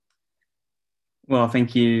Well,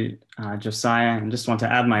 thank you, Josiah, and just want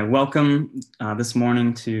to add my welcome this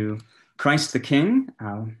morning to Christ the King.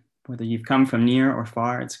 Whether you've come from near or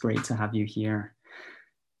far, it's great to have you here.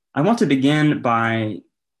 I want to begin by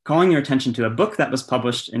calling your attention to a book that was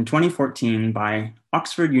published in 2014 by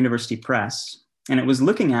Oxford University Press, and it was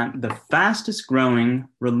looking at the fastest growing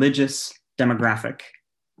religious demographic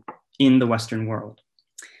in the Western world.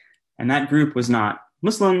 And that group was not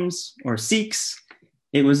Muslims or Sikhs.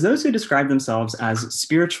 It was those who described themselves as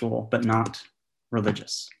spiritual but not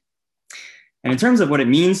religious. And in terms of what it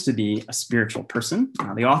means to be a spiritual person,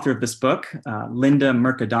 the author of this book, Linda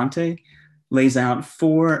Mercadante, lays out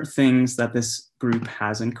four things that this group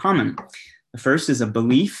has in common. The first is a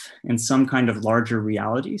belief in some kind of larger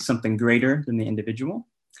reality, something greater than the individual.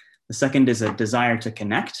 The second is a desire to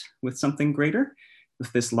connect with something greater,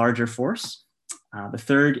 with this larger force. The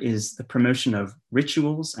third is the promotion of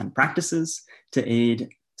rituals and practices to aid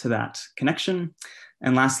to that connection.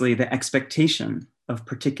 And lastly, the expectation of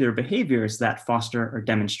particular behaviors that foster or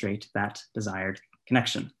demonstrate that desired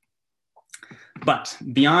connection. But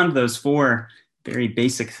beyond those four very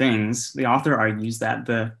basic things, the author argues that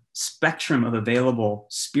the spectrum of available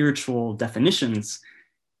spiritual definitions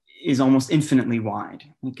is almost infinitely wide.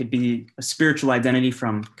 It could be a spiritual identity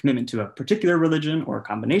from commitment to a particular religion or a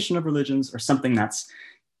combination of religions or something that's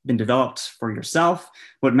been developed for yourself.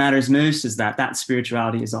 What matters most is that that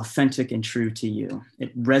spirituality is authentic and true to you.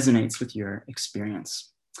 It resonates with your experience.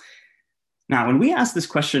 Now, when we ask this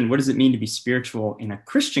question, what does it mean to be spiritual in a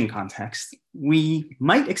Christian context, we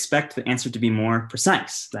might expect the answer to be more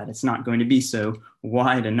precise, that it's not going to be so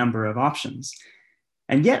wide a number of options.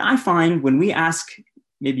 And yet I find when we ask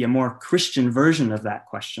maybe a more Christian version of that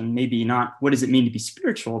question, maybe not what does it mean to be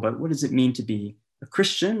spiritual, but what does it mean to be a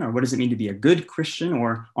Christian, or what does it mean to be a good Christian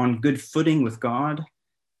or on good footing with God?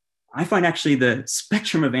 I find actually the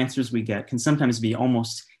spectrum of answers we get can sometimes be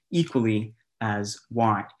almost equally as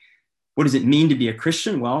wide. What does it mean to be a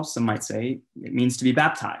Christian? Well, some might say it means to be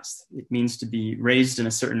baptized. It means to be raised in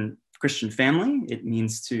a certain Christian family. It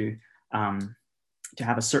means to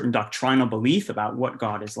have a certain doctrinal belief about what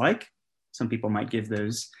God is like. Some people might give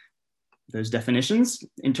those definitions.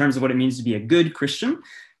 In terms of what it means to be a good Christian,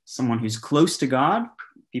 someone who's close to God,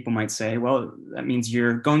 people might say, well, that means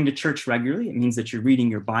you're going to church regularly. It means that you're reading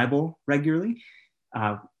your Bible regularly.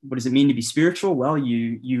 What does it mean to be spiritual? Well,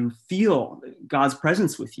 you feel God's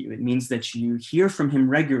presence with you. It means that you hear from him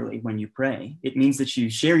regularly when you pray. It means that you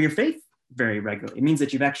share your faith very regularly. It means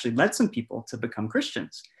that you've actually led some people to become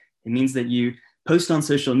Christians. It means that you post on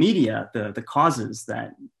social media the causes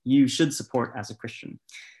that you should support as a Christian.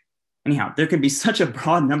 Anyhow, there can be such a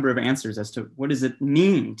broad number of answers as to what does it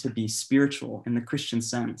mean to be spiritual in the Christian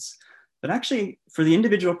sense. But actually, for the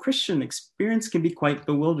individual Christian, experience can be quite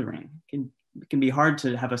bewildering. It can be hard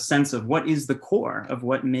to have a sense of what is the core of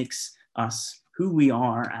what makes us who we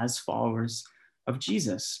are as followers of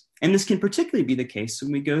Jesus. And this can particularly be the case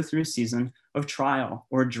when we go through a season of trial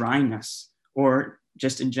or dryness or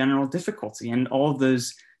just in general difficulty, and all of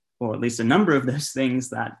those, or at least a number of those things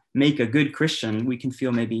that make a good Christian, we can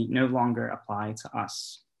feel maybe no longer apply to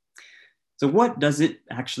us. So what does it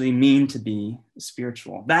actually mean to be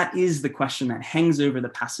spiritual? That is the question that hangs over the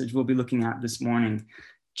passage we'll be looking at this morning.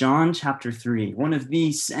 John chapter 3, one of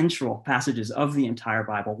the central passages of the entire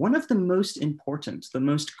Bible, one of the most important, the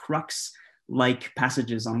most crux-like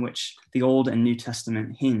passages on which the Old and New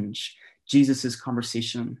Testament hinge, Jesus'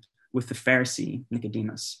 conversation with the Pharisee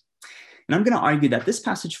Nicodemus. And I'm going to argue that this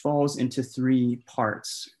passage falls into three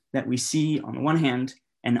parts, that we see, on the one hand,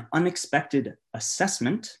 an unexpected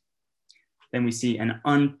assessment, then we see an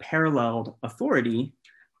unparalleled authority,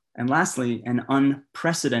 and lastly, an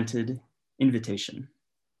unprecedented invitation.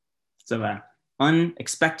 So an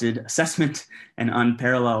unexpected assessment, an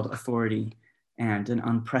unparalleled authority, and an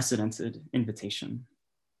unprecedented invitation.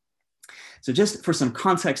 So just for some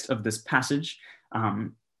context of this passage,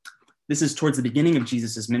 this is towards the beginning of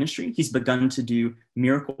Jesus' ministry. He's begun to do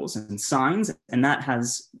miracles and signs, and that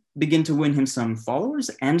has begun to win him some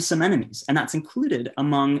followers and some enemies. And that's included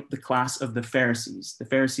among the class of the Pharisees. The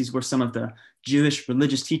Pharisees were some of the Jewish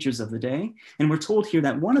religious teachers of the day. And we're told here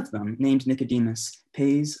that one of them, named Nicodemus,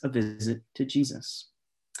 pays a visit to Jesus.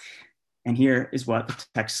 And here is what the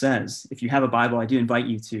text says. If you have a Bible, I do invite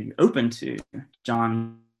you to open to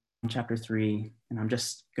John chapter 3. And I'm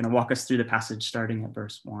just going to walk us through the passage starting at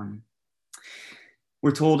verse 1.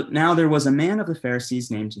 We're told, now there was a man of the Pharisees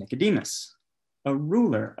named Nicodemus, a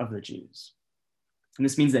ruler of the Jews. And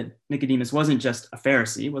this means that Nicodemus wasn't just a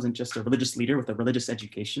Pharisee, wasn't just a religious leader with a religious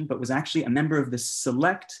education, but was actually a member of this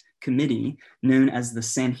select committee known as the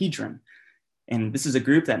Sanhedrin. And this is a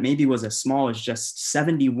group that maybe was as small as just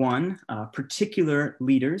 71 particular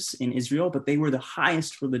leaders in Israel, but they were the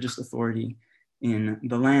highest religious authority in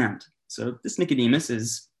the land. So this Nicodemus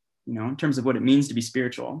is, in terms of what it means to be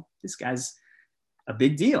spiritual, this guy's a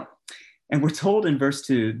big deal. And we're told in verse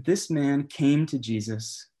 2, this man came to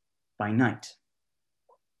Jesus by night.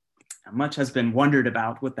 Now, much has been wondered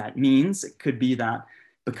about what that means. It could be that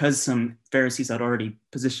because some Pharisees had already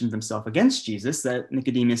positioned themselves against Jesus, that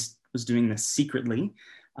Nicodemus was doing this secretly.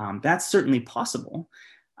 That's certainly possible.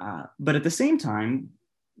 But at the same time,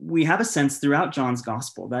 we have a sense throughout John's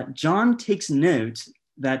gospel that John takes note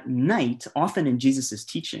that night, often in Jesus's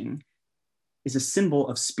teaching, is a symbol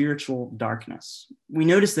of spiritual darkness. We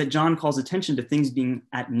notice that John calls attention to things being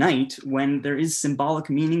at night when there is symbolic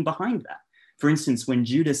meaning behind that. For instance, when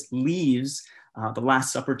Judas leaves the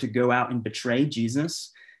Last Supper to go out and betray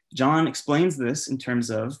Jesus, John explains this in terms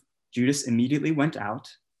of Judas immediately went out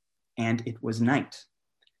and it was night.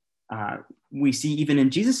 We see even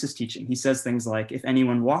in Jesus's teaching, he says things like, if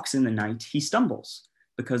anyone walks in the night, he stumbles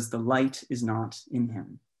because the light is not in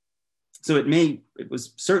him. So it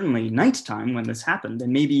was certainly nighttime when this happened,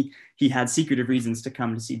 and maybe he had secretive reasons to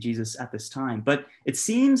come to see Jesus at this time. But it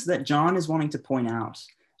seems that John is wanting to point out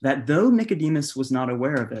that though Nicodemus was not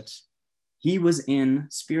aware of it, he was in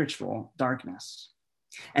spiritual darkness.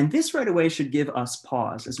 And this right away should give us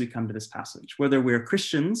pause as we come to this passage. Whether we're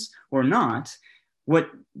Christians or not,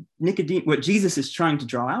 what Jesus is trying to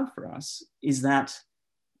draw out for us is that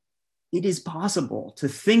it is possible to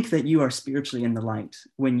think that you are spiritually in the light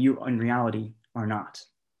when you in reality are not.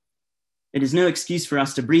 It is no excuse for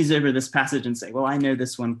us to breeze over this passage and say, well, I know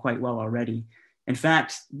this one quite well already. In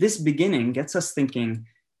fact, this beginning gets us thinking,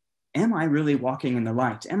 am I really walking in the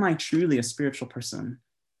light? Am I truly a spiritual person?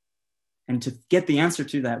 And to get the answer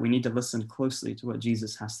to that, we need to listen closely to what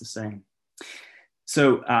Jesus has to say.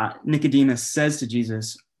 So Nicodemus says to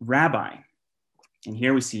Jesus, Rabbi. And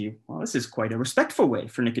here we see, well, this is quite a respectful way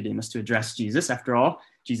for Nicodemus to address Jesus. After all,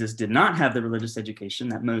 Jesus did not have the religious education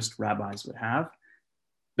that most rabbis would have.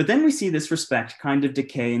 But then we see this respect kind of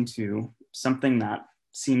decay into something that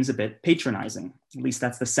seems a bit patronizing. At least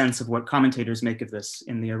that's the sense of what commentators make of this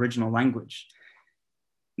in the original language.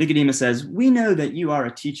 Nicodemus says, we know that you are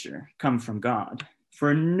a teacher come from God,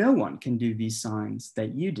 for no one can do these signs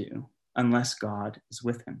that you do unless God is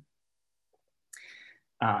with him.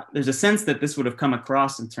 There's a sense that this would have come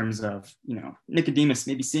across in terms of, Nicodemus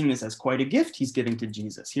maybe seeing this as quite a gift he's giving to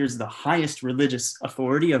Jesus. Here's the highest religious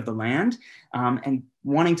authority of the land, and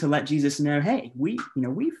wanting to let Jesus know, hey,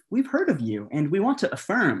 we've heard of you, and we want to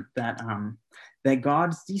affirm that that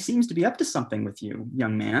God, he seems to be up to something with you,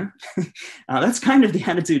 young man. That's kind of the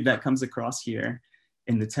attitude that comes across here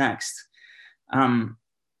in the text.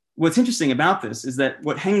 What's interesting about this is that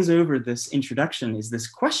what hangs over this introduction is this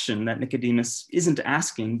question that Nicodemus isn't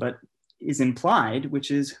asking, but is implied,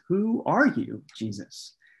 which is, who are you,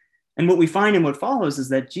 Jesus? And what we find in what follows is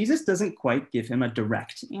that Jesus doesn't quite give him a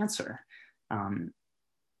direct answer.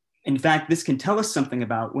 In fact, this can tell us something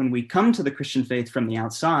about when we come to the Christian faith from the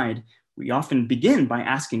outside, we often begin by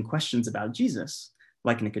asking questions about Jesus,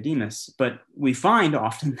 like Nicodemus. But we find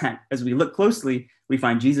often that as we look closely, we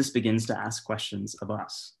find Jesus begins to ask questions of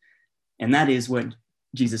us. And that is what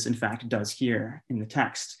Jesus, in fact, does here in the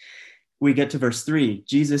text. We get to verse 3.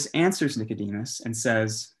 Jesus answers Nicodemus and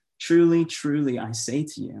says, truly, truly, I say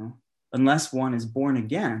to you, unless one is born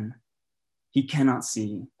again, he cannot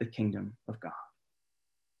see the kingdom of God.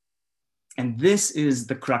 And this is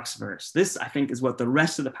the crux verse. This, I think, is what the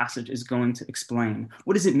rest of the passage is going to explain.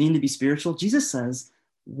 What does it mean to be spiritual? Jesus says,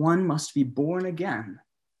 one must be born again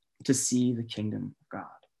to see the kingdom of God.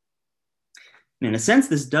 And in a sense,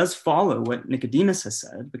 this does follow what Nicodemus has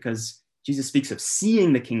said, because Jesus speaks of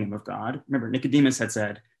seeing the kingdom of God. Remember, Nicodemus had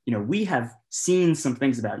said, we have seen some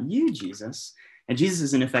things about you, Jesus. And Jesus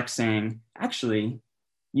is in effect saying, actually,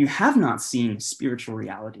 you have not seen spiritual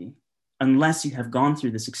reality unless you have gone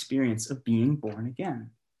through this experience of being born again.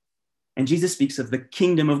 And Jesus speaks of the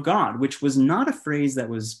kingdom of God, which was not a phrase that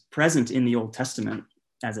was present in the Old Testament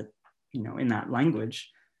as it, in that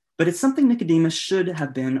language, but it's something Nicodemus should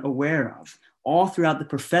have been aware of. All throughout the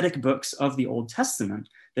prophetic books of the Old Testament,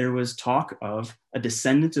 there was talk of a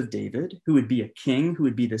descendant of David who would be a king, who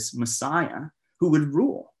would be this Messiah, who would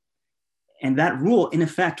rule. And that rule, in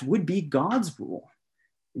effect, would be God's rule.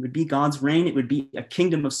 It would be God's reign. It would be a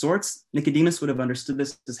kingdom of sorts. Nicodemus would have understood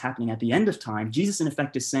this as happening at the end of time. Jesus, in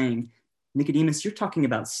effect, is saying, Nicodemus, you're talking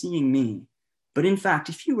about seeing me. But in fact,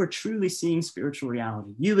 if you were truly seeing spiritual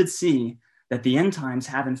reality, you would see that the end times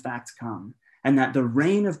have in fact come, and that the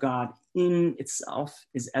reign of God in itself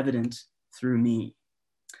is evident through me.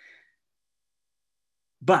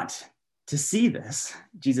 But To see this,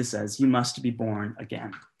 Jesus says, you must be born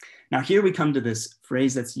again. Now, here we come to this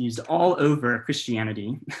phrase that's used all over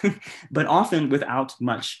Christianity, but often without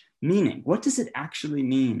much meaning. What does it actually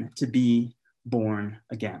mean to be born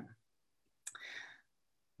again?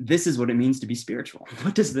 This is what it means to be spiritual.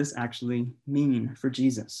 What does this actually mean for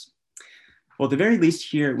Jesus? Well, at the very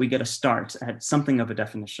least here, we get a start at something of a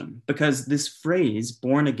definition, because this phrase,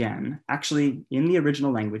 born again, actually in the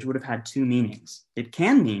original language would have had two meanings. It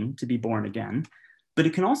can mean to be born again, but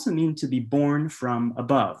it can also mean to be born from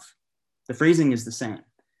above. The phrasing is the same.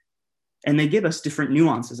 And they give us different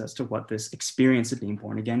nuances as to what this experience of being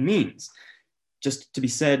born again means. Just to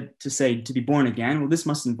be born again, well, this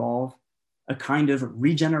must involve a kind of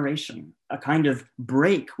regeneration, a kind of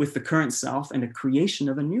break with the current self and a creation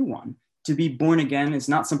of a new one. To be born again is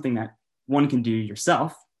not something that one can do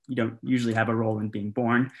yourself. You don't usually have a role in being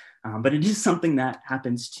born, but it is something that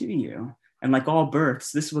happens to you. And like all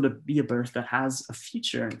births, this would be a birth that has a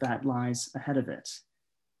future that lies ahead of it.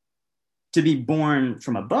 To be born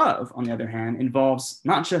from above, on the other hand, involves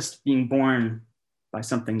not just being born by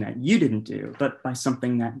something that you didn't do, but by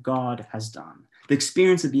something that God has done. The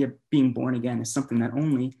experience of being born again is something that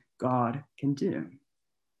only God can do.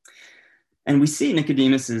 And we see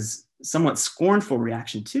Nicodemus's somewhat scornful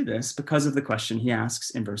reaction to this because of the question he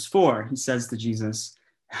asks in verse 4. He says to Jesus,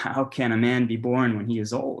 "How can a man be born when he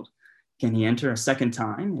is old? Can he enter a second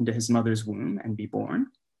time into his mother's womb and be born?"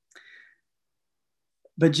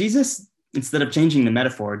 But Jesus, instead of changing the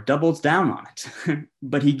metaphor, doubles down on it.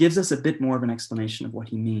 But he gives us a bit more of an explanation of what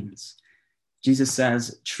he means. Jesus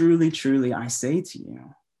says, "Truly, truly, I say to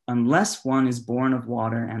you, unless one is born of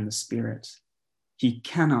water and the Spirit, he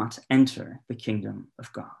cannot enter the kingdom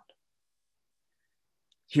of God."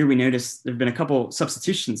 Here we notice there have been a couple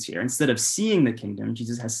substitutions here. Instead of seeing the kingdom,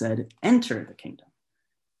 Jesus has said, enter the kingdom.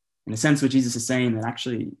 In a sense, what Jesus is saying that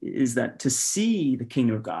actually is that to see the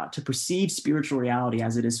kingdom of God, to perceive spiritual reality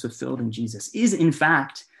as it is fulfilled in Jesus, is in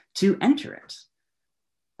fact to enter it.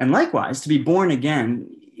 And likewise, to be born again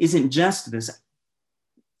isn't just this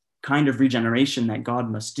kind of regeneration that God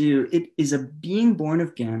must do. It is a being born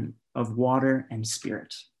again of water and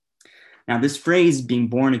spirit. Now, this phrase, being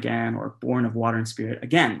born again or born of water and spirit,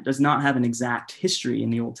 again, does not have an exact history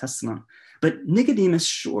in the Old Testament. But Nicodemus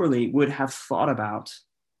surely would have thought about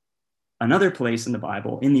another place in the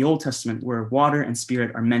Bible, in the Old Testament, where water and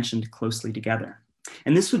spirit are mentioned closely together.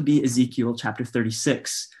 And this would be Ezekiel chapter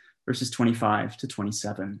 36, verses 25 to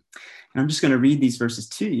 27. And I'm just going to read these verses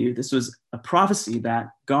to you. This was a prophecy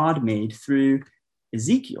that God made through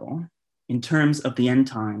Ezekiel in terms of the end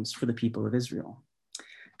times for the people of Israel.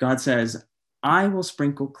 God says, "I will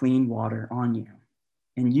sprinkle clean water on you,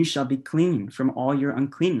 and you shall be clean from all your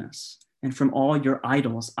uncleanness, and from all your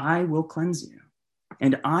idols I will cleanse you.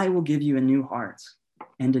 And I will give you a new heart,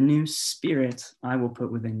 and a new spirit I will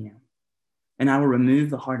put within you. And I will remove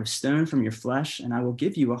the heart of stone from your flesh, and I will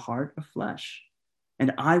give you a heart of flesh.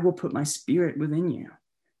 And I will put my spirit within you,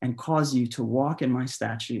 and cause you to walk in my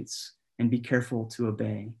statutes, and be careful to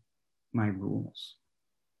obey my rules."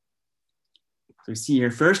 So we see here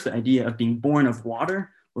first the idea of being born of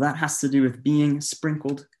water. Well, that has to do with being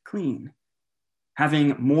sprinkled clean,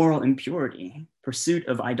 having moral impurity, pursuit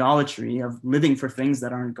of idolatry, of living for things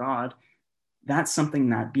that aren't God. That's something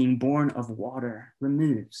that being born of water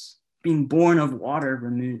removes. Being born of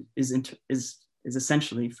water is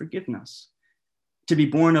essentially forgiveness. To be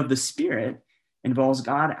born of the Spirit involves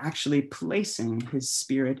God actually placing his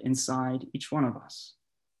Spirit inside each one of us.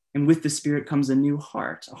 And with the Spirit comes a new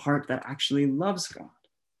heart, a heart that actually loves God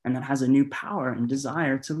and that has a new power and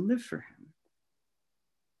desire to live for him.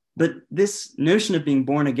 But this notion of being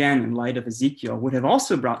born again in light of Ezekiel would have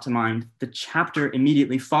also brought to mind the chapter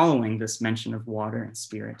immediately following this mention of water and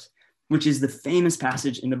spirit, which is the famous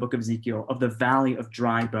passage in the book of Ezekiel of the valley of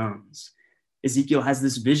dry bones. Ezekiel has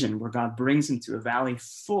this vision where God brings him to a valley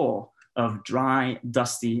full of dry,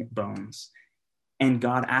 dusty bones. And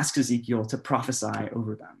God asks Ezekiel to prophesy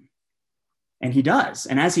over them. And he does.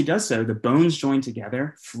 And as he does so, the bones join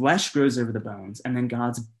together, flesh grows over the bones, and then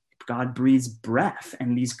God breathes breath,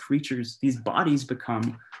 and these bodies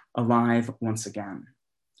become alive once again.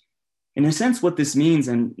 In a sense, what this means,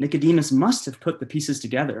 and Nicodemus must have put the pieces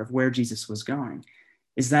together of where Jesus was going,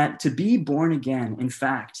 is that to be born again, in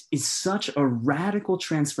fact, is such a radical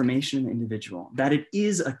transformation in the individual that it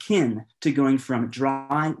is akin to going from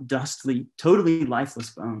dry, dusty, totally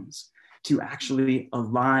lifeless bones to actually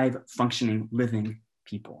alive, functioning, living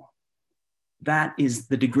people. That is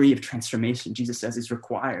the degree of transformation Jesus says is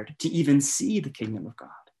required to even see the kingdom of God,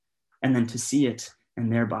 and then to see it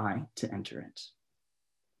and thereby to enter it.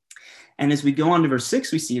 And as we go on to verse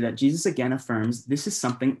 6, we see that Jesus again affirms this is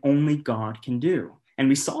something only God can do. And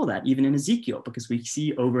we saw that even in Ezekiel, because we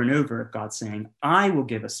see over and over God saying, I will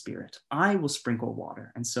give a spirit, I will sprinkle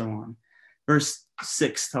water, and so on. Verse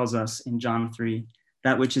 6 tells us in John 3,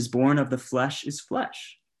 that which is born of the flesh is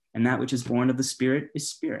flesh, and that which is born of the spirit is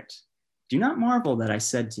spirit. Do not marvel that I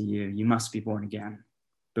said to you, you must be born again.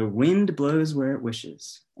 The wind blows where it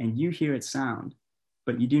wishes, and you hear its sound,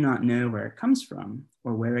 but you do not know where it comes from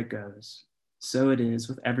or where it goes. So it is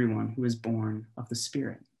with everyone who is born of the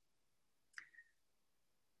Spirit.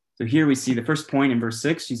 So here we see the first point in verse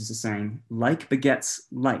 6, Jesus is saying, like begets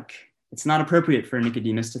like. It's not appropriate for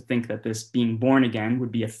Nicodemus to think that this being born again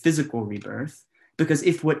would be a physical rebirth, because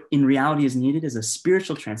if what in reality is needed is a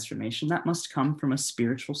spiritual transformation, that must come from a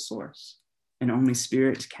spiritual source, and only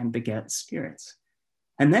spirit can beget spirits.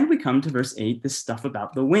 And then we come to verse 8, this stuff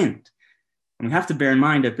about the wind. And we have to bear in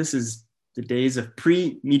mind that this is the days of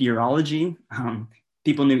pre-meteorology.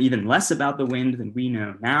 People knew even less about the wind than we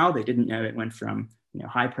know now. They didn't know it went from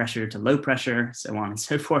high pressure to low pressure, so on and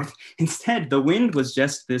so forth. Instead, the wind was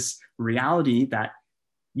just this reality that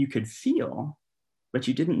you could feel, but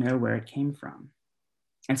you didn't know where it came from.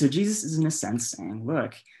 And so Jesus is in a sense saying,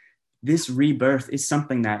 look, this rebirth is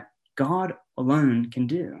something that God alone can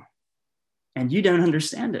do. And you don't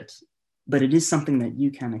understand it, but it is something that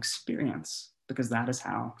you can experience, because that is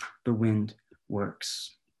how the wind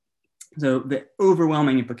works. So the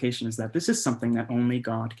overwhelming implication is that this is something that only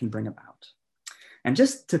God can bring about. And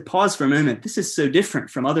just to pause for a moment, this is so different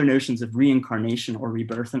from other notions of reincarnation or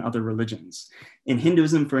rebirth in other religions. In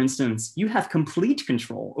Hinduism, for instance, you have complete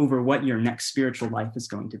control over what your next spiritual life is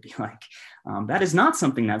going to be like. That is not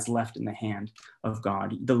something that's left in the hand of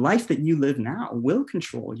God. The life that you live now will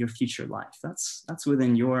control your future life. That's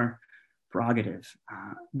within your prerogative.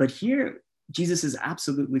 But here, Jesus is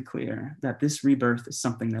absolutely clear that this rebirth is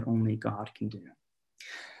something that only God can do.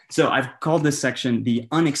 So I've called this section the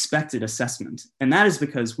unexpected assessment. And that is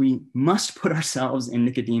because we must put ourselves in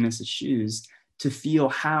Nicodemus' shoes to feel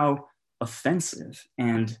how offensive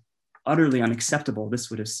and utterly unacceptable this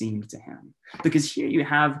would have seemed to him. Because here you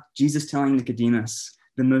have Jesus telling Nicodemus,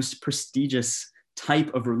 the most prestigious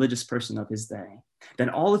type of religious person of his day, that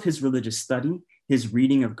all of his religious study, his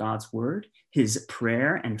reading of God's word, his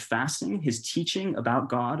prayer and fasting, his teaching about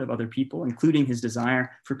God of other people, including his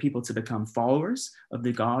desire for people to become followers of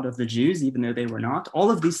the God of the Jews, even though they were not.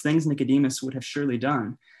 All of these things Nicodemus would have surely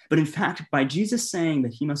done. But in fact, by Jesus saying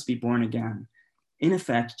that he must be born again, in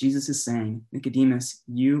effect, Jesus is saying, Nicodemus,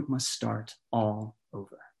 you must start all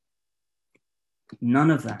over.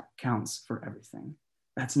 None of that counts for everything.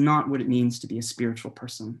 That's not what it means to be a spiritual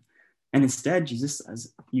person. And instead, Jesus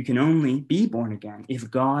says, you can only be born again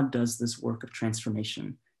if God does this work of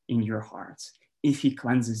transformation in your heart, if he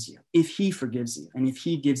cleanses you, if he forgives you, and if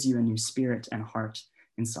he gives you a new spirit and heart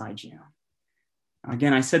inside you.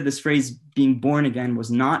 Again, I said this phrase, being born again,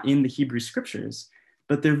 was not in the Hebrew scriptures,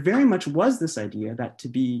 but there very much was this idea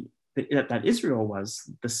that Israel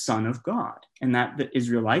was the son of God, and that the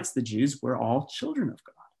Israelites, the Jews, were all children of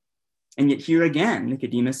God. And yet here again,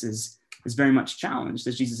 Nicodemus is very much challenged,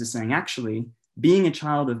 as Jesus is saying, actually, being a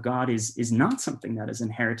child of God is not something that is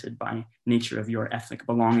inherited by nature of your ethnic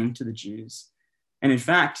belonging to the Jews. And in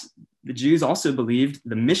fact, the Jews also believed,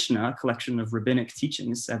 the Mishnah, a collection of rabbinic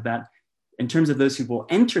teachings, said that in terms of those who will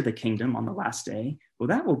enter the kingdom on the last day, well,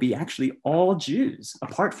 that will be actually all Jews,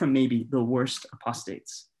 apart from maybe the worst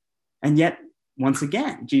apostates. And yet, once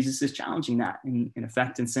again, Jesus is challenging that in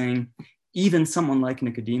effect and saying, even someone like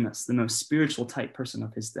Nicodemus, the most spiritual type person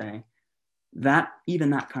of his day, even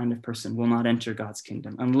that kind of person will not enter God's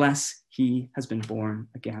kingdom unless he has been born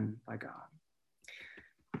again by God.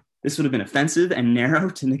 This would have been offensive and narrow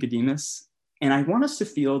to Nicodemus, and I want us to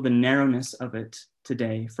feel the narrowness of it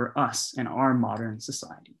today for us and our modern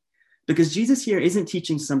society. Because Jesus here isn't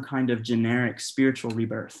teaching some kind of generic spiritual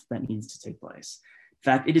rebirth that needs to take place.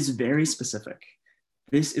 In fact, it is very specific.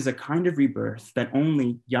 This is a kind of rebirth that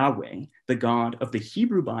only Yahweh, the God of the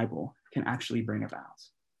Hebrew Bible, can actually bring about.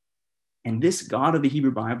 And this God of the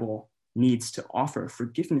Hebrew Bible needs to offer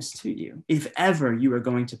forgiveness to you if ever you are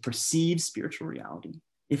going to perceive spiritual reality,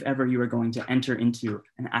 if ever you are going to enter into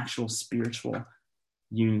an actual spiritual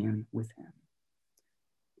union with him.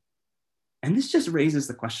 And this just raises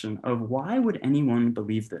the question of why would anyone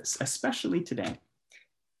believe this, especially today?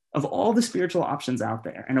 Of all the spiritual options out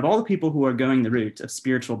there, and of all the people who are going the route of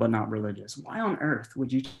spiritual but not religious, why on earth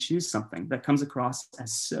would you choose something that comes across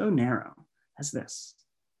as so narrow as this?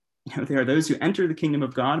 There are those who enter the kingdom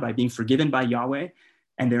of God by being forgiven by Yahweh,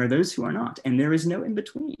 and there are those who are not, and there is no in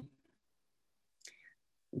between.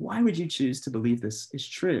 Why would you choose to believe this is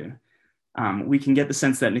true? We can get the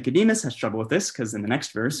sense that Nicodemus has trouble with this because in the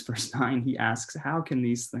next verse, verse 9, he asks, how can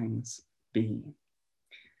these things be?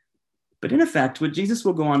 But in effect, what Jesus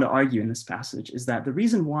will go on to argue in this passage is that the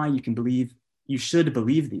reason why you should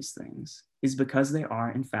believe these things is because they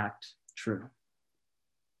are, in fact, true.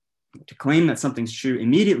 To claim that something's true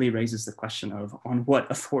immediately raises the question of on what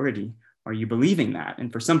authority are you believing that?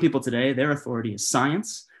 And for some people today, their authority is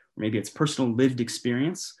science, or maybe it's personal lived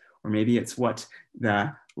experience, or maybe it's what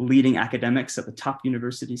the leading academics at the top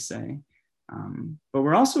universities say. But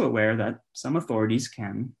we're also aware that some authorities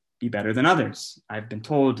can be better than others. I've been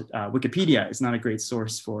told Wikipedia is not a great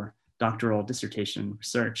source for doctoral dissertation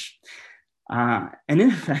research. And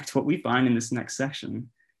in effect, what we find in this next section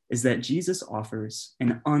is that Jesus offers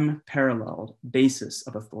an unparalleled basis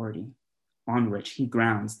of authority on which he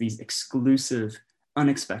grounds these exclusive,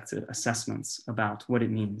 unexpected assessments about what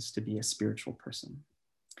it means to be a spiritual person.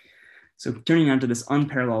 So turning on to this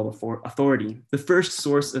unparalleled authority, the first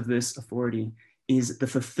source of this authority is the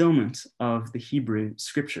fulfillment of the Hebrew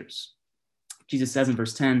scriptures. Jesus says in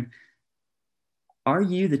verse 10, "Are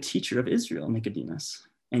you the teacher of Israel, Nicodemus,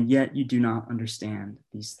 and yet you do not understand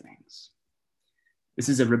these things?" This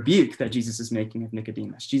is a rebuke that Jesus is making of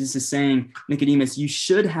Nicodemus. Jesus is saying, Nicodemus, you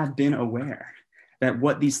should have been aware that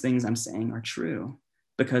what these things I'm saying are true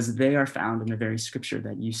because they are found in the very scripture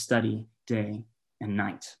that you study day and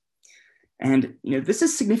night. And this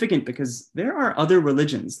is significant because there are other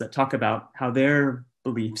religions that talk about how their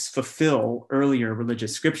beliefs fulfill earlier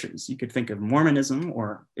religious scriptures. You could think of Mormonism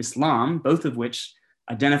or Islam, both of which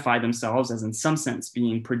identify themselves as in some sense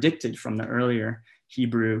being predicted from the earlier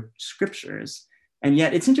Hebrew scriptures. And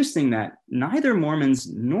yet it's interesting that neither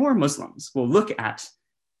Mormons nor Muslims will look at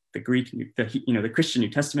the Greek, the Christian New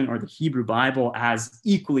Testament or the Hebrew Bible as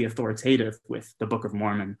equally authoritative with the Book of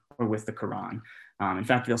Mormon or with the Quran. In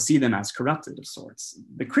fact, they'll see them as corrupted of sorts.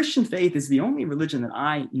 The Christian faith is the only religion that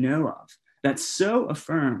I know of that so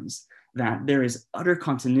affirms that there is utter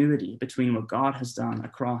continuity between what God has done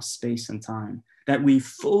across space and time, that we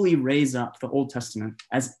fully raise up the Old Testament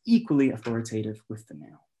as equally authoritative with the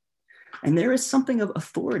New. And there is something of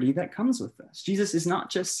authority that comes with this. Jesus is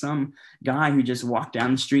not just some guy who just walked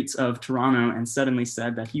down the streets of Toronto and suddenly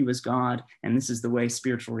said that he was God and this is the way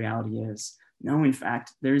spiritual reality is. No, in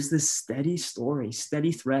fact, there's this steady story,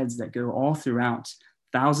 steady threads that go all throughout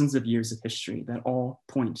thousands of years of history that all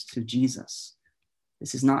point to Jesus.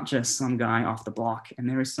 This is not just some guy off the block, and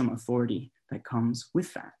there is some authority that comes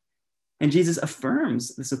with that. And Jesus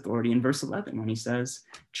affirms this authority in verse 11 when he says,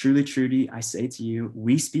 "Truly, truly, I say to you,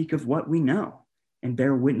 we speak of what we know and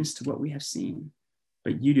bear witness to what we have seen,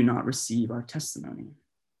 but you do not receive our testimony."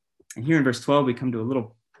 And here in verse 12, we come to a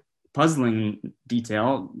little puzzling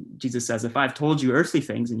detail. Jesus says, "If I've told you earthly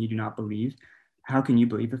things and you do not believe, how can you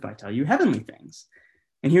believe if I tell you heavenly things?"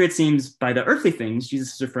 And here it seems by the earthly things,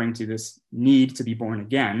 Jesus is referring to this need to be born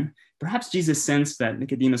again. Perhaps Jesus sensed that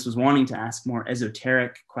Nicodemus was wanting to ask more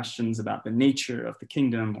esoteric questions about the nature of the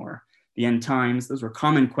kingdom or the end times. Those were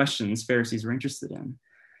common questions Pharisees were interested in.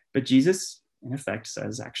 But Jesus, in effect,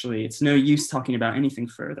 says, actually, it's no use talking about anything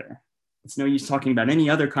further. It's no use talking about any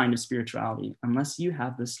other kind of spirituality unless you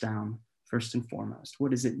have this down first and foremost.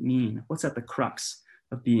 What does it mean? What's at the crux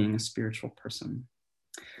of being a spiritual person?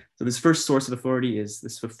 So this first source of authority is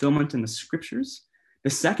this fulfillment in the scriptures. The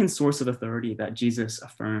second source of authority that Jesus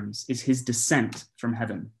affirms is his descent from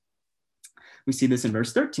heaven. We see this in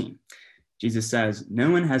verse 13. Jesus says,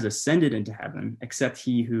 "No one has ascended into heaven except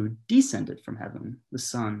he who descended from heaven, the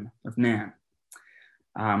Son of Man."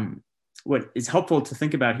 What is helpful to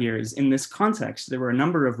think about here is in this context, there were a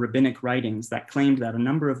number of rabbinic writings that claimed that a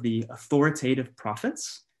number of the authoritative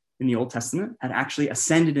prophets in the Old Testament had actually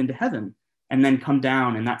ascended into heaven and then come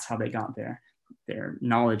down, and that's how they got their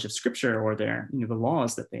knowledge of scripture or the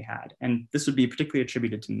laws that they had. And this would be particularly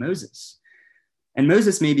attributed to Moses. And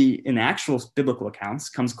Moses, maybe in the actual biblical accounts,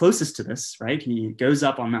 comes closest to this, right? He goes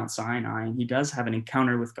up on Mount Sinai and he does have an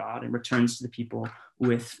encounter with God and returns to the people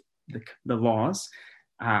with the laws.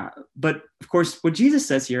 But of course, what Jesus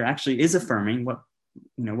says here actually is affirming what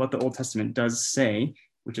the Old Testament does say,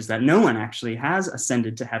 which is that no one actually has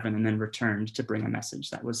ascended to heaven and then returned to bring a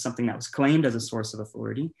message. That was something that was claimed as a source of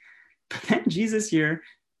authority. But then Jesus here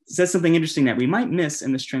says something interesting that we might miss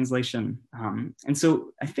in this translation. And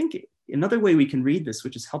so I think another way we can read this,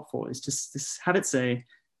 which is helpful, is to have it say,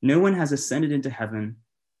 no one has ascended into heaven,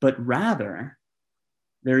 but rather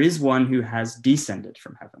there is one who has descended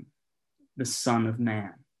from heaven, the Son of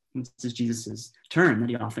Man. And this is Jesus's term that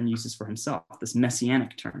he often uses for himself, this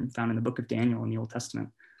messianic term found in the book of Daniel in the Old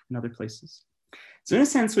Testament and other places. So in a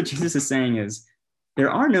sense, what Jesus is saying is, There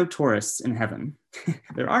are no tourists in heaven.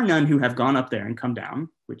 There are none who have gone up there and come down,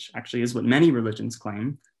 which actually is what many religions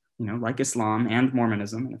claim, like Islam and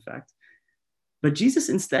Mormonism, in effect. But Jesus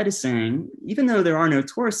instead is saying, even though there are no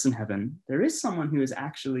tourists in heaven, there is someone who is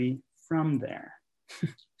actually from there.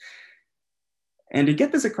 And to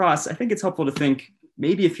get this across, I think it's helpful to think,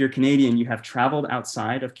 maybe if you're Canadian, you have traveled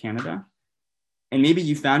outside of Canada, and maybe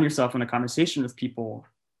you found yourself in a conversation with people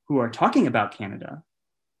who are talking about Canada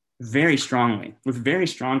very strongly, with very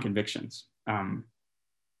strong convictions. And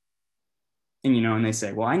they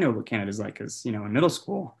say, well, I know what Canada's like because, in middle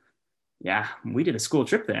school, yeah, we did a school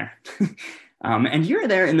trip there. And you're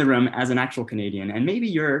there in the room as an actual Canadian, and maybe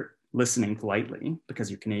you're listening politely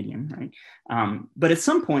because you're Canadian, right? But at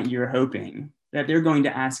some point you're hoping that they're going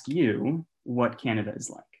to ask you what Canada is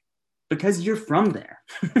like because you're from there.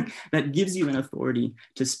 That gives you an authority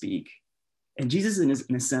to speak. And Jesus is,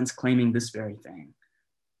 in a sense, claiming this very thing,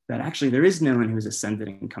 that actually there is no one who has ascended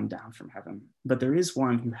and come down from heaven, but there is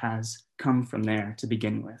one who has come from there to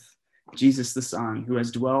begin with, Jesus the Son, who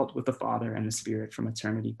has dwelt with the Father and the Spirit from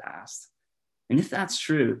eternity past. And if that's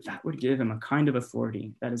true, that would give him a kind of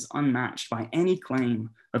authority that is unmatched by any claim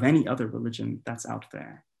of any other religion that's out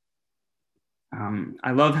there.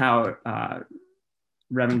 I love how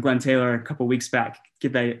Reverend Glenn Taylor a couple weeks back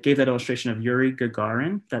gave that illustration of Yuri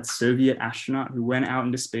Gagarin, that Soviet astronaut who went out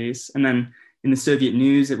into space. And then in the Soviet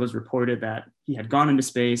news, it was reported that he had gone into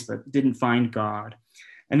space but didn't find God.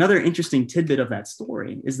 Another interesting tidbit of that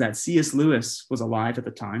story is that C.S. Lewis was alive at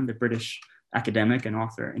the time, the British academic and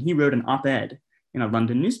author, and he wrote an op-ed in a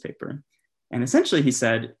London newspaper. And essentially he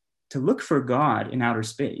said, to look for God in outer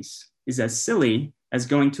space is as silly as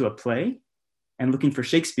going to a play and looking for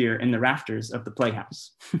Shakespeare in the rafters of the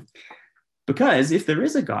playhouse. Because if there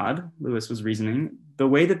is a God, Lewis was reasoning, the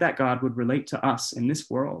way that God would relate to us in this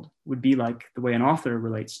world would be like the way an author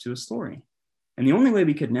relates to a story. And the only way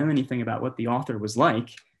we could know anything about what the author was like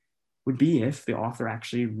would be if the author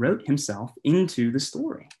actually wrote himself into the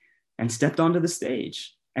story and stepped onto the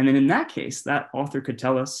stage. And then in that case, that author could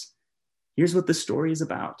tell us, here's what the story is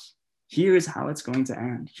about. Here is how it's going to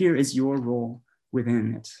end. Here is your role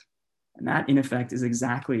within it. And that, in effect, is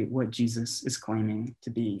exactly what Jesus is claiming to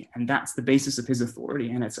be. And that's the basis of his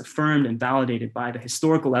authority. And it's affirmed and validated by the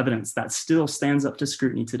historical evidence that still stands up to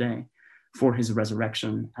scrutiny today for his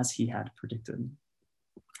resurrection, as he had predicted.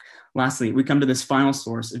 Lastly, we come to this final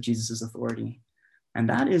source of Jesus' authority, and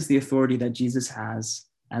that is the authority that Jesus has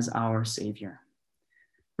as our Savior.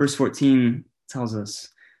 Verse 14 tells us,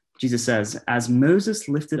 Jesus says, as Moses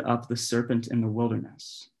lifted up the serpent in the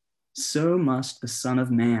wilderness, so must the Son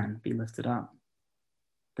of Man be lifted up,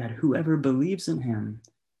 that whoever believes in him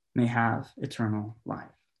may have eternal life.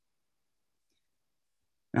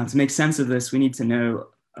 Now, to make sense of this, we need to know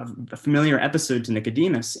a familiar episode to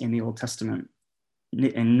Nicodemus in the Old Testament,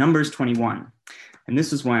 in Numbers 21. And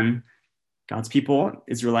this was when God's people,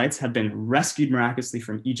 Israelites, had been rescued miraculously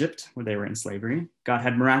from Egypt, where they were in slavery. God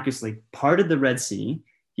had miraculously parted the Red Sea.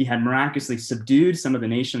 He had miraculously subdued some of the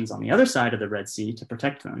nations on the other side of the Red Sea to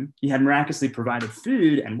protect them. He had miraculously provided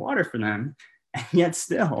food and water for them, and yet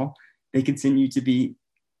still they continued to be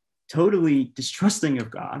totally distrusting of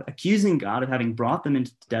God, accusing God of having brought them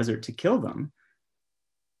into the desert to kill them,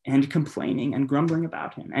 and complaining and grumbling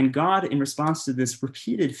about him. And God, in response to this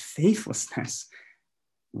repeated faithlessness,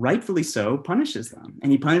 rightfully so, punishes them.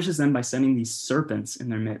 And he punishes them by sending these serpents in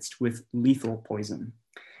their midst with lethal poison.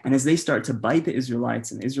 And as they start to bite the Israelites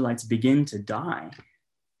and the Israelites begin to die,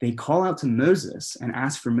 they call out to Moses and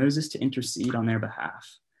ask for Moses to intercede on their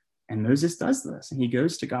behalf. And Moses does this, and he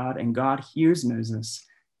goes to God, and God hears Moses,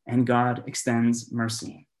 and God extends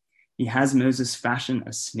mercy. He has Moses fashion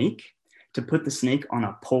a snake, to put the snake on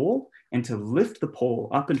a pole and to lift the pole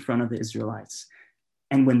up in front of the Israelites.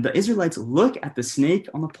 And when the Israelites look at the snake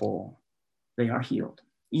on the pole, they are healed,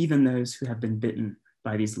 even those who have been bitten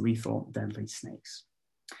by these lethal, deadly snakes.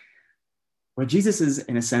 What Jesus is,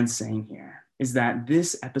 in a sense, saying here is that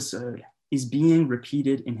this episode is being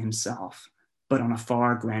repeated in himself, but on a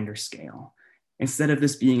far grander scale. Instead of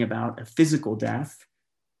this being about a physical death,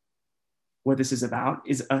 what this is about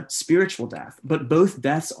is a spiritual death, but both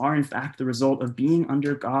deaths are in fact the result of being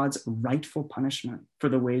under God's rightful punishment for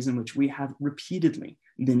the ways in which we have repeatedly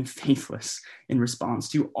been faithless in response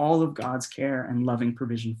to all of God's care and loving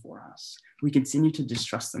provision for us. We continue to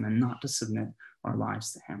distrust him and not to submit our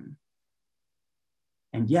lives to him.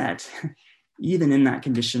 And yet, even in that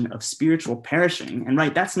condition of spiritual perishing, and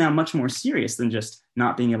right, that's now much more serious than just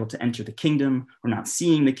not being able to enter the kingdom or not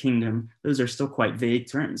seeing the kingdom. Those are still quite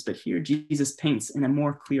vague terms, but here Jesus paints in a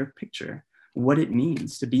more clear picture what it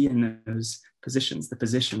means to be in those positions, the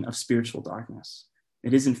position of spiritual darkness.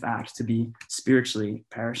 It is, in fact, to be spiritually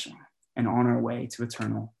perishing and on our way to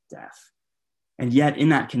eternal death. And yet, in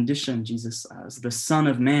that condition, Jesus says, the Son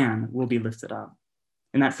of Man will be lifted up.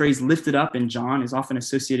 And that phrase lifted up in John is often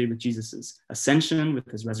associated with Jesus' ascension, with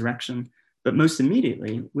his resurrection, but most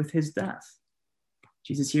immediately with his death.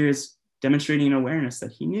 Jesus here is demonstrating an awareness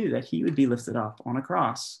that he knew that he would be lifted up on a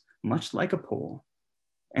cross, much like a pole.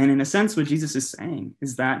 And in a sense, what Jesus is saying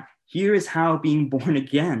is that here is how being born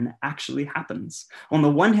again actually happens. On the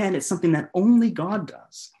one hand, it's something that only God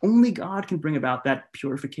does. Only God can bring about that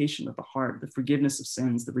purification of the heart, the forgiveness of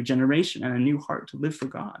sins, the regeneration, and a new heart to live for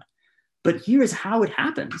God. But here is how it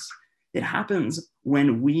happens. It happens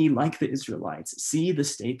when we, like the Israelites, see the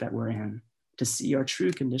state that we're in, to see our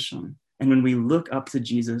true condition. And when we look up to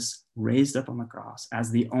Jesus raised up on the cross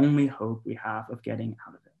as the only hope we have of getting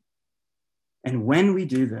out of it. And when we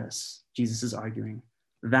do this, Jesus is arguing,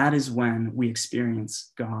 that is when we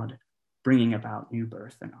experience God bringing about new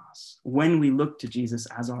birth in us. When we look to Jesus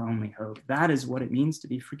as our only hope, that is what it means to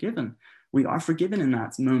be forgiven. We are forgiven in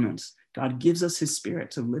that moment. God gives us his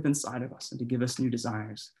Spirit to live inside of us and to give us new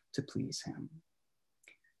desires to please him.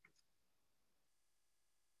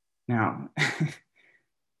 Now,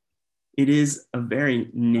 it is a very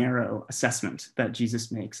narrow assessment that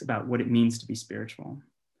Jesus makes about what it means to be spiritual.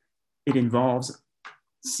 It involves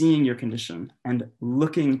seeing your condition and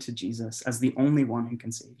looking to Jesus as the only one who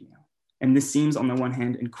can save you. And this seems, on the one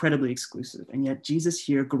hand, incredibly exclusive, and yet Jesus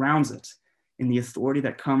here grounds it in the authority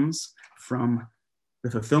that comes from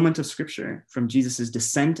the fulfillment of Scripture, from Jesus's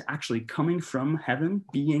descent actually coming from heaven,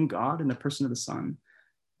 being God in the person of the Son.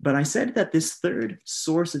 But I said that this third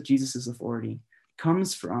source of Jesus's authority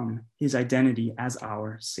comes from his identity as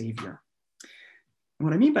our Savior. And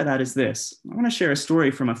what I mean by that is this. I want to share a story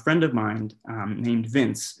from a friend of mine named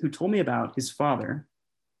Vince, who told me about his father,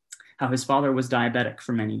 how his father was diabetic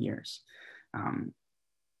for many years.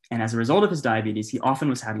 And as a result of his diabetes, he often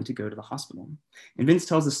was having to go to the hospital. And Vince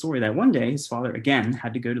tells the story that one day his father again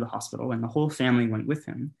had to go to the hospital and the whole family went with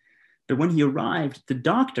him. But when he arrived, the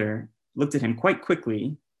doctor looked at him quite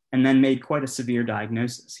quickly and then made quite a severe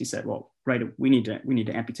diagnosis. He said, well, right, we need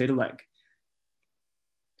to amputate a leg.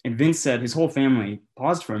 And Vince said his whole family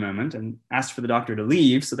paused for a moment and asked for the doctor to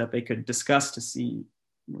leave so that they could discuss to see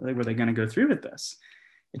were they going to go through with this.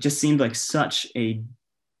 It just seemed like such a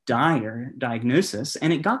dire diagnosis,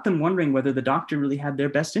 and it got them wondering whether the doctor really had their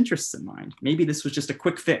best interests in mind. Maybe this was just a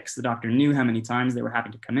quick fix. The doctor knew how many times they were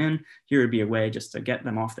having to come in. Here would be a way just to get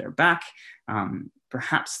them off their back.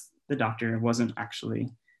 Perhaps the doctor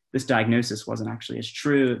this diagnosis wasn't actually as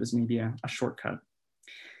true. It was maybe a shortcut.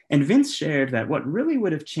 And Vince shared that what really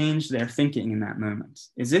would have changed their thinking in that moment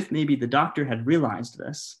is if maybe the doctor had realized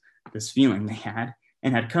this feeling they had,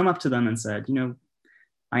 and had come up to them and said,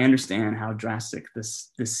 I understand how drastic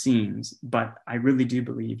this seems, but I really do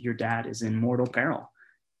believe your dad is in mortal peril.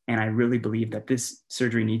 And I really believe that this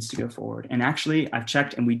surgery needs to go forward. And actually, I've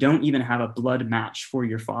checked, and we don't even have a blood match for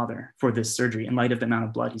your father for this surgery in light of the amount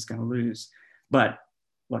of blood he's going to lose. But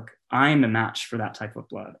look, I am a match for that type of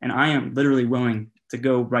blood. And I am literally willing to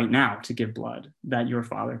go right now to give blood that your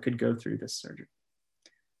father could go through this surgery.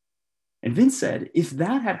 And Vince said, if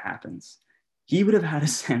that had happened, he would have had a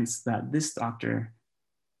sense that this doctor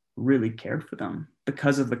really cared for them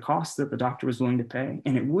because of the cost that the doctor was willing to pay.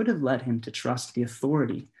 And it would have led him to trust the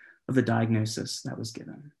authority of the diagnosis that was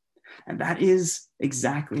given. And that is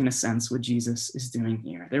exactly, in a sense, what Jesus is doing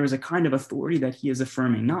here. There is a kind of authority that he is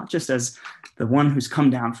affirming, not just as the one who's come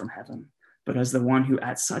down from heaven, but as the one who,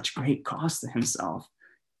 at such great cost to himself,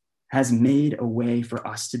 has made a way for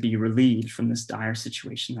us to be relieved from this dire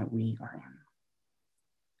situation that we are in.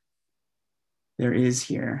 There is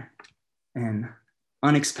here an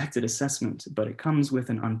unexpected assessment, but it comes with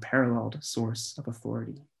an unparalleled source of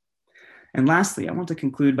authority. And lastly, I want to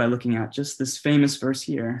conclude by looking at just this famous verse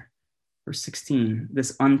here, verse 16,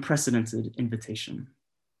 this unprecedented invitation.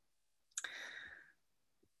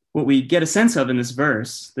 What we get a sense of in this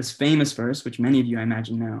verse, this famous verse, which many of you I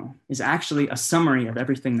imagine know, is actually a summary of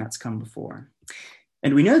everything that's come before.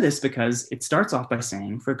 And we know this because it starts off by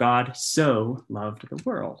saying, for God so loved the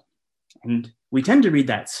world. And we tend to read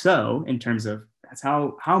that so in terms of that's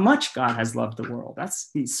how much God has loved the world.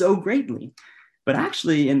 That's so greatly. But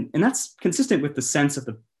actually, and that's consistent with the sense of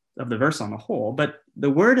the verse on the whole, but the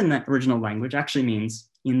word in the original language actually means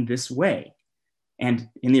in this way. And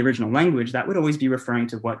in the original language, that would always be referring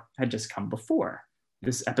to what had just come before,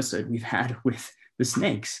 this episode we've had with the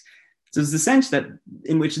snakes. So there's the sense that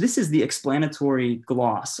in which this is the explanatory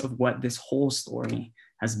gloss of what this whole story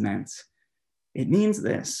has meant. It means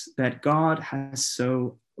this, that God has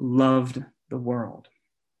so loved the world.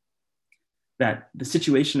 that the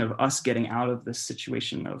situation of us getting out of this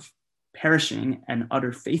situation of perishing and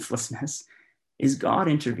utter faithlessness is God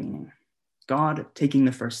intervening, God taking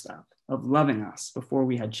the first step of loving us before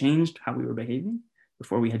we had changed how we were behaving,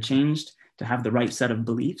 before we had changed to have the right set of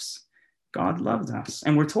beliefs. God loved us.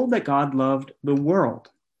 And we're told that God loved the world.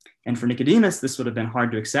 And for Nicodemus, this would have been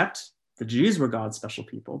hard to accept. The Jews were God's special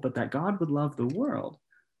people, but that God would love the world,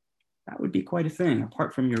 that would be quite a thing.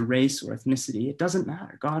 Apart from your race or ethnicity, it doesn't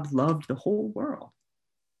matter. God loved the whole world.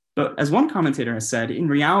 But as one commentator has said, in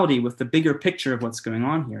reality, with the bigger picture of what's going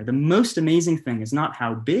on here, the most amazing thing is not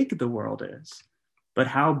how big the world is, but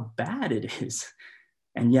how bad it is.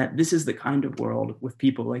 And yet, this is the kind of world with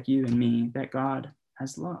people like you and me that God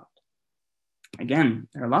has loved. Again,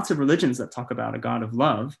 there are lots of religions that talk about a God of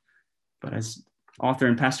love, but as author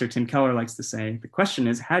and pastor Tim Keller likes to say, the question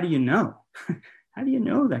is, how do you know? How do you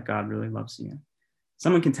know that God really loves you?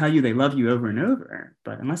 Someone can tell you they love you over and over,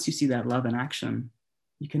 but unless you see that love in action,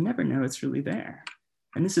 you can never know it's really there.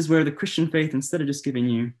 And this is where the Christian faith, instead of just giving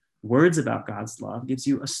you words about God's love, gives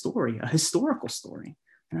you a story, a historical story.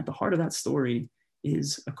 And at the heart of that story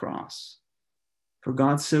is a cross. For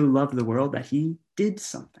God so loved the world that he did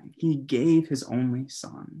something. He gave his only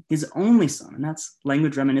son. And that's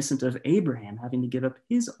language reminiscent of Abraham having to give up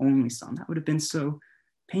his only son. That would have been so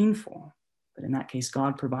painful. But in that case,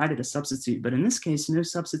 God provided a substitute. But in this case, no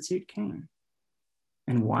substitute came.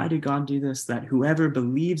 And why did God do this? That whoever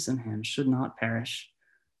believes in him should not perish,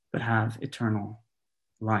 but have eternal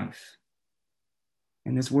life.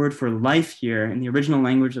 And this word for life here, in the original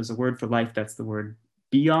language, there's a word for life that's the word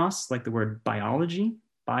bios, like the word biology,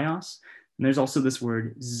 bios. And there's also this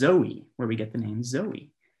word zoe, where we get the name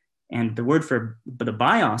Zoe. And the word for the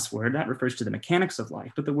bios word, that refers to the mechanics of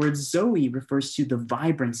life, but the word Zoe refers to the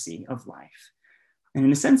vibrancy of life. And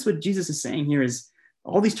in a sense, what Jesus is saying here is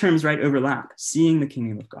all these terms, right, overlap. Seeing the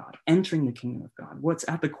kingdom of God, entering the kingdom of God. What's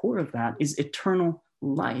at the core of that is eternal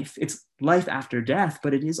life. It's life after death,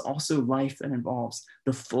 but it is also life that involves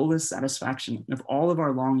the fullest satisfaction of all of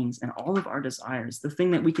our longings and all of our desires, the thing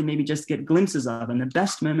that we can maybe just get glimpses of in the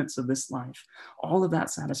best moments of this life. All of that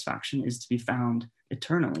satisfaction is to be found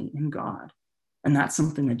eternally in God. And that's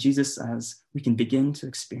something that Jesus says we can begin to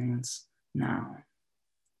experience now.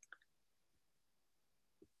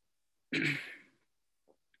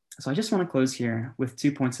 So I just want to close here with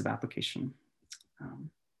 2 points of application.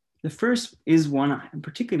 The first is one I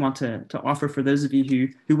particularly want to offer for those of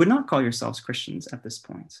you who would not call yourselves Christians at this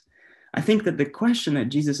point. I think that the question that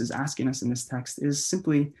Jesus is asking us in this text is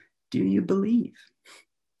simply, do you believe?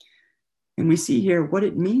 And we see here what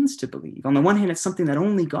it means to believe. On the one hand, it's something that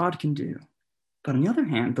only God can do. But on the other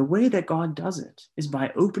hand, the way that God does it is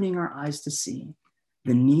by opening our eyes to see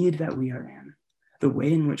the need that we are in, the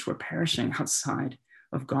way in which we're perishing outside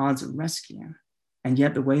of God's rescue. And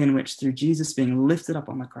yet the way in which through Jesus being lifted up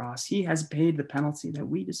on the cross, he has paid the penalty that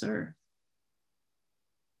we deserve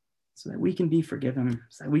so that we can be forgiven,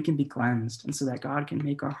 so that we can be cleansed, and so that God can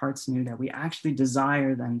make our hearts new, that we actually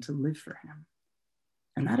desire then to live for him.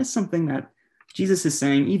 And that is something that Jesus is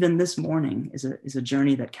saying even this morning is a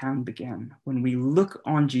journey that can begin when we look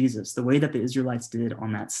on Jesus the way that the Israelites did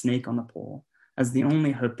on that snake on the pole as the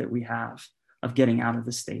only hope that we have of getting out of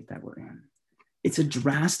the state that we're in. It's a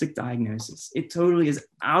drastic diagnosis. It totally is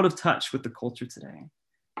out of touch with the culture today.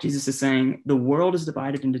 Jesus is saying the world is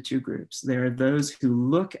divided into 2 groups. There are those who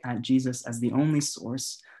look at Jesus as the only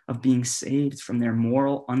source of being saved from their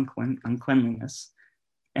moral uncleanliness,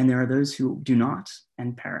 and there are those who do not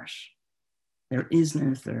and perish. There is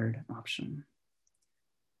no third option.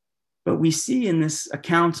 But we see in this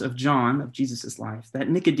account of John, of Jesus's life, that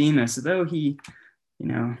Nicodemus, though he,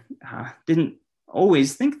 didn't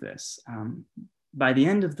always think this, by the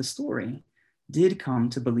end of the story, did come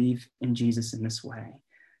to believe in Jesus in this way.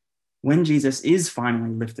 When Jesus is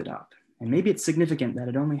finally lifted up, and maybe it's significant that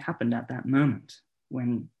it only happened at that moment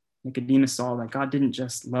when Nicodemus saw that God didn't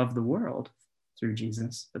just love the world through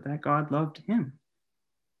Jesus, but that God loved him.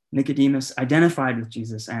 Nicodemus identified with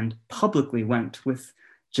Jesus and publicly went with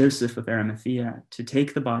Joseph of Arimathea to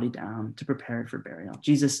take the body down to prepare it for burial.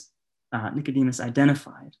 Nicodemus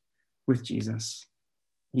identified with Jesus.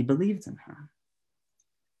 He believed in him.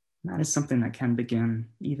 And that is something that can begin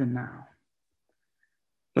even now.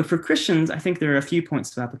 But for Christians, I think there are a few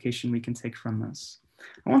points of application we can take from this.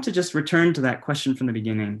 I want to just return to that question from the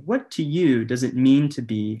beginning. What to you does it mean to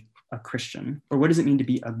be a Christian? Or what does it mean to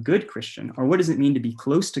be a good Christian? Or what does it mean to be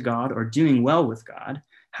close to God or doing well with God?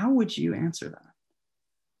 How would you answer that?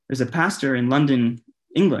 There's a pastor in London,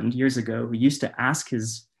 England, years ago, who used to ask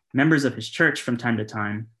his members of his church from time to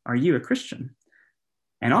time, are you a Christian?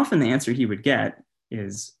 And often the answer he would get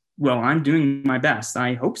is, well, I'm doing my best.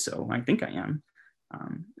 I hope so. I think I am.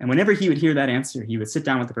 And whenever he would hear that answer, he would sit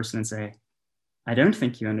down with the person and say, I don't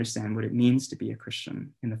think you understand what it means to be a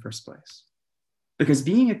Christian in the first place. Because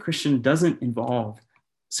being a Christian doesn't involve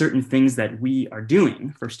certain things that we are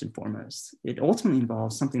doing, first and foremost. It ultimately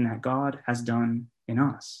involves something that God has done in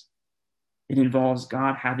us. It involves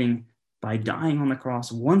God having, by dying on the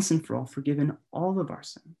cross once and for all, forgiven all of our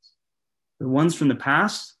sins. The ones from the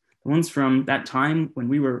past, the ones from that time when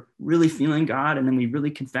we were really feeling God and then we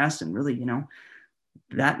really confessed and really,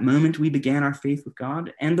 that moment we began our faith with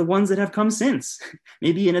God, and the ones that have come since,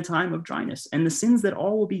 maybe in a time of dryness, and the sins that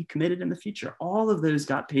all will be committed in the future. All of those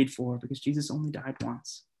got paid for because Jesus only died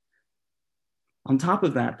once. On top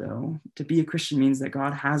of that, though, to be a Christian means that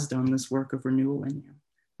God has done this work of renewal in you.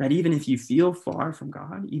 That even if you feel far from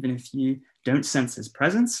God, even if you don't sense his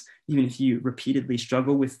presence, even if you repeatedly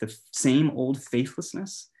struggle with the same old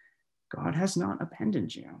faithlessness, God has not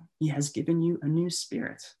abandoned you. He has given you a new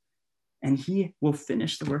spirit. And he will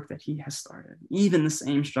finish the work that he has started. Even the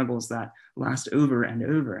same struggles that last over and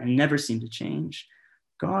over and never seem to change.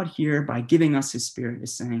 God here, by giving us his spirit,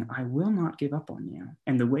 is saying, I will not give up on you.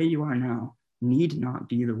 And the way you are now need not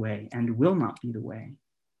be the way and will not be the way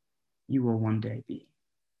you will one day be.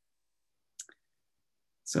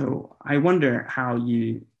 So I wonder how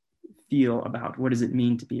you feel about what does it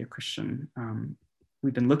mean to be a Christian.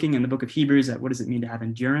 We've been looking in the book of Hebrews at what does it mean to have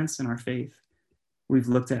endurance in our faith. We've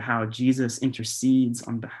looked at how Jesus intercedes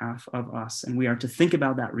on behalf of us, and we are to think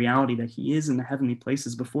about that reality that he is in the heavenly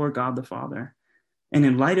places before God the Father. And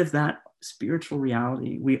in light of that spiritual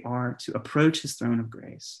reality, we are to approach his throne of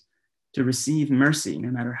grace, to receive mercy,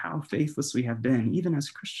 no matter how faithless we have been, even as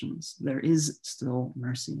Christians, there is still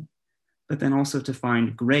mercy, but then also to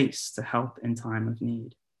find grace to help in time of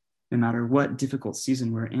need. No matter what difficult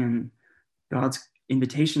season we're in, God's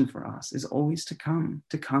invitation for us is always to come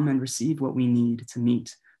and receive what we need to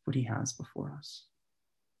meet what he has before us.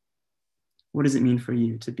 What does it mean for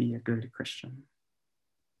you to be a good Christian?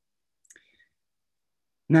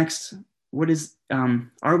 Next,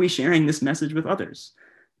 are we sharing this message with others?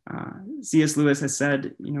 C.S. Lewis has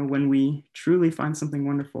said, when we truly find something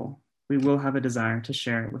wonderful, we will have a desire to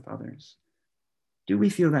share it with others. Do we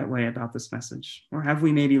feel that way about this message? Or have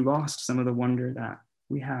we maybe lost some of the wonder that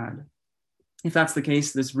we had? If that's the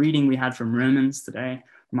case, this reading we had from Romans today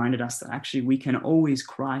reminded us that actually we can always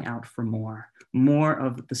cry out for more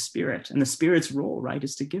of the Spirit. And the Spirit's role, right,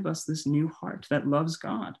 is to give us this new heart that loves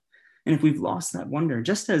God. And if we've lost that wonder,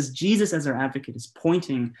 just as Jesus as our advocate is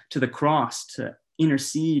pointing to the cross to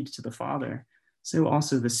intercede to the Father, so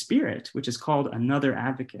also the Spirit, which is called another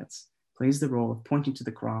advocate, plays the role of pointing to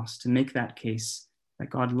the cross to make that case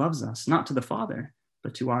that God loves us, not to the Father,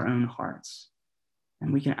 but to our own hearts.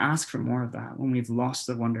 And we can ask for more of that when we've lost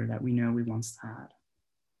the wonder that we know we once had.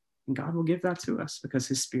 And God will give that to us because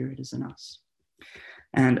his Spirit is in us.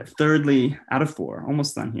 And thirdly, out of 4,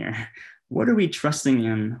 almost done here, what are we trusting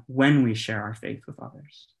in when we share our faith with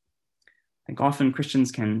others? I think often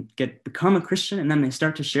Christians can become a Christian and then they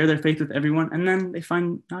start to share their faith with everyone, and then they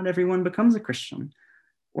find not everyone becomes a Christian,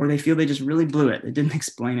 or they feel they just really blew it. They didn't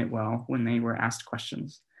explain it well when they were asked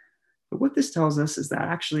questions. But what this tells us is that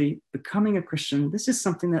actually becoming a Christian, this is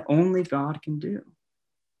something that only God can do.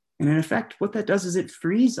 And in effect, what that does is it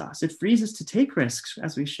frees us. It frees us to take risks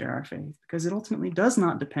as we share our faith, because it ultimately does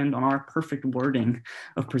not depend on our perfect wording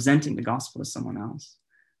of presenting the gospel to someone else.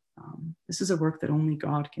 This is a work that only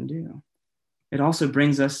God can do. It also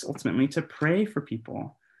brings us ultimately to pray for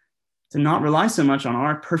people, to not rely so much on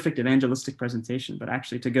our perfect evangelistic presentation, but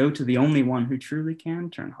actually to go to the only one who truly can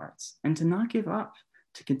turn hearts, and to not give up,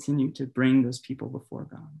 to continue to bring those people before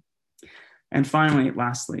God. And finally,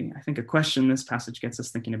 lastly, I think a question this passage gets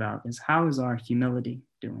us thinking about is, how is our humility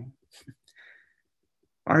doing?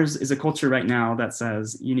 Ours is a culture right now that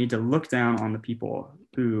says you need to look down on the people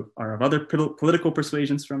who are of other political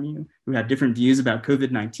persuasions from you, who have different views about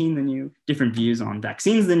COVID-19 than you, different views on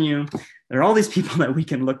vaccines than you. There are all these people that we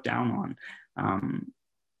can look down on.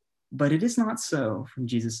 But it is not so from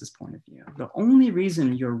Jesus's point of view. The only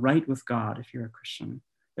reason you're right with God if you're a Christian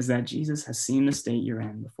is that Jesus has seen the state you're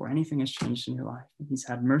in before anything has changed in your life. And he's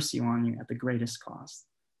had mercy on you at the greatest cost.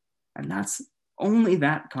 And that's only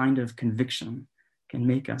that kind of conviction can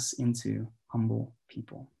make us into humble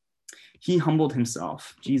people. He humbled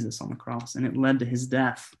himself, Jesus, on the cross, and it led to his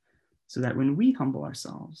death, so that when we humble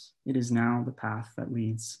ourselves, it is now the path that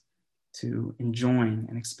leads to enjoying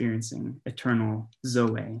and experiencing eternal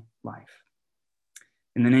Zoe life.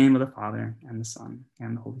 In the name of the Father, and the Son,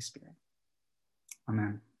 and the Holy Spirit.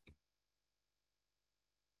 Amen.